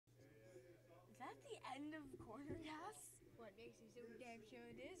end of corner cast? What makes you so damn sure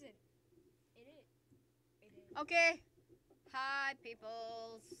it isn't? It is. It is. Okay. Hi,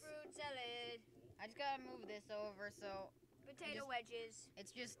 peoples. Fruit salad. I just gotta move this over so Potato wedges. it's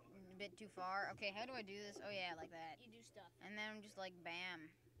just a bit too far. Okay, how do I do this? Oh yeah, like that. You do stuff. And then I'm just like bam.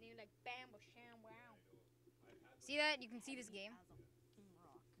 And you're like bam, sham, wow. See that? You can see this game. As a fucking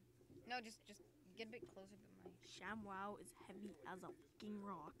rock. No, just get a bit closer to my. ShamWow is heavy as a fucking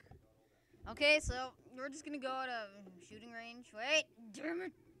rock. Okay, so we're just gonna go to shooting range. Wait, damn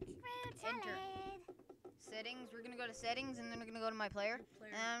it. Enter. Settings. We're gonna go to settings, and then we're gonna go to my player.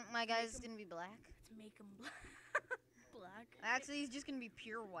 And my guy's gonna be black. Let's make him black. Actually, he's just gonna be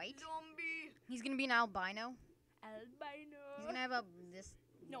pure white. Zombie. He's gonna be an albino. Albino. He's gonna have a this.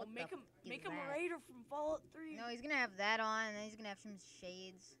 No, what make the him f- make is him that? Raider from Fallout 3. No, he's gonna have that on, and then he's gonna have some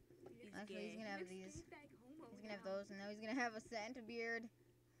shades. He's Actually, he's gay. gonna have these. He's gonna have those, and now he's gonna have a Santa beard.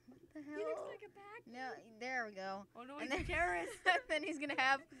 What the hell? He looks like a pack. No, there we go. Oh no, And he's a then- terrorist. And then he's gonna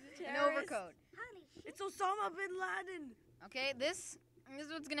have He's a an terrorist. overcoat. Holy shit. It's Osama bin Laden. Okay, this is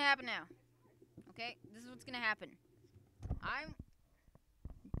what's gonna happen now. Okay, this is what's gonna happen.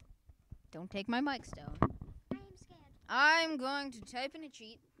 Don't take my mic, Stone. I am scared. I'm going to type in a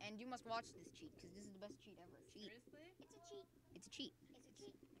cheat, and you must watch this cheat because this is the best cheat ever. Cheat. It's a cheat. It's a cheat. It's a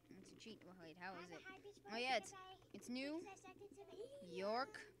cheat. It's a cheat. Oh, wait, how is it? Oh yeah, it's new.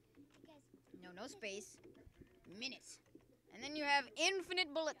 York. Because No space. Minutes. And then you have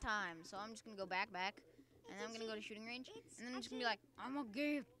infinite bullet time. So I'm just gonna go back, and then I'm gonna go to shooting range, and then I'm just gonna be like, I'm a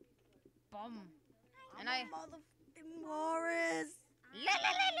gay bum. And I. Motherfucking Morris. La,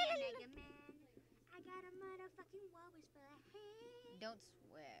 la, la, la, la, la. Mega Man. I got a motherfucking walrus for a hand. Don't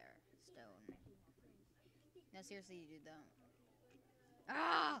swear, Stone. No, seriously, you do don't.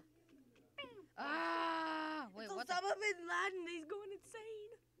 Ah! Ah! Wait, It's what the? Osama bin Laden. He's going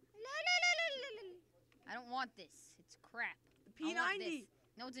insane. La, la, la, la, la, la. I don't want this. It's crap. The I want P90. this.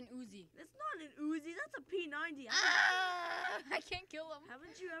 No, it's an Uzi. That's not an Uzi. That's a P90. Ah! I can't kill him.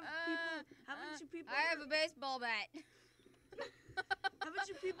 Haven't you ever people? Haven't you people? I have a baseball bat. Haven't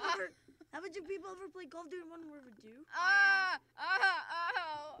you people ever? Haven't you people ever played Call of Duty Modern Warfare 2? Ah!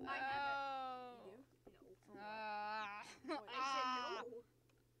 Oh! I have Oh! No. Ah! I said no.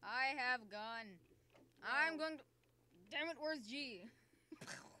 I have gun. I'm going to. Damn it! Where's G?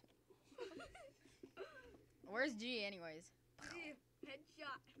 Where's G, anyways?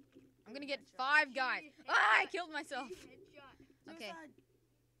 Headshot. I'm gonna get 5 guys. Ah! I killed myself. Headshot. Okay. Suicide.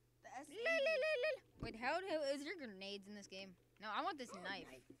 The S. Wait, how is there grenades in this game? No, I want this knife.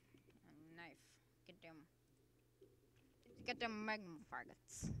 A knife. Get them magnum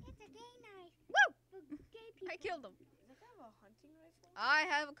targets. It's a gay knife. Woo! For gay people. I killed them. Does that have a hunting rifle? I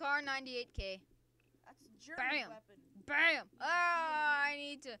have a car 98K. That's a German Bam. weapon. Bam! Ah! I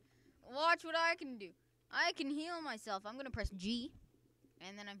need to watch what I can do. I can heal myself. I'm gonna press G,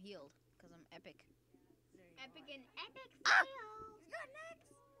 and then I'm healed because I'm epic. Epic and epic Ah! fail.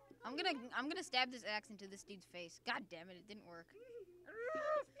 I'm gonna stab this axe into this dude's face. God damn it! It didn't work.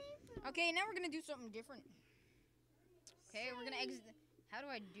 Okay, now we're gonna do something different. Okay, we're gonna exit. How do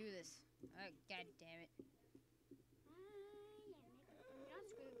I do this? God damn it!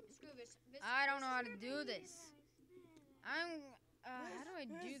 Screw this. I don't know how to do this. How do I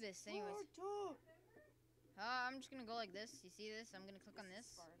do this anyways? I'm just gonna go like this. You see this? I'm gonna click on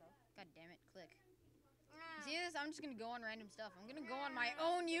this. God damn it! Click. You see this? I'm just gonna go on random stuff. I'm gonna go on my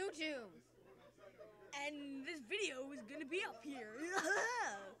own YouTube. And this video is gonna be up here.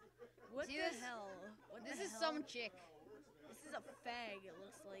 What See the this? hell? What This the is hell? some chick. This is a fag. It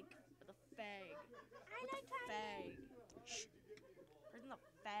looks like with a fag. I like Fag. Shh. Where's the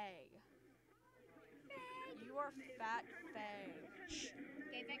fag? You are fat fag. Shh.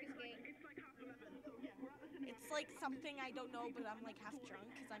 Gay fag is gay. It's like something I don't know, but I'm like half drunk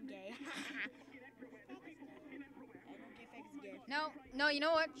because I'm gay. I know gay fag is gay. No, you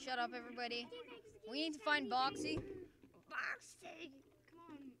know what? Shut up, everybody. We need to find Boxy. Boxing. Come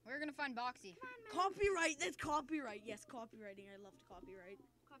on. We're gonna find Boxy. Copyright. That's copyright. Yes, copywriting. I love copyright.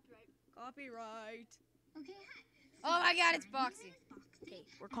 Copyright. Copyright. Okay, hi. Oh my God, it's Boxy. Okay,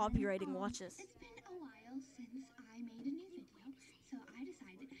 We're copywriting. Watch this. It's been a while since I made a new video, so I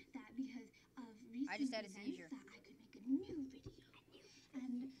decided that because of recent I just had a events seizure. that I could make a new video.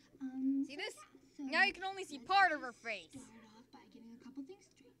 And See this? so Now you can only see part of her face. start off by getting a couple things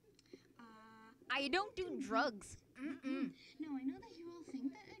straight. I don't do drugs. Mm-mm. No, I know that you all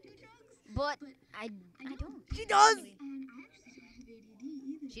think that I do drugs, But but I don't. She does. and I actually don't have ADD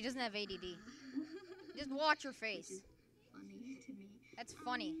either. She doesn't have ADD. Just watch her face. Funny to me. That's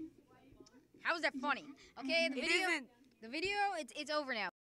funny. How is that funny? Okay, the It video. isn't. The video. It's over now.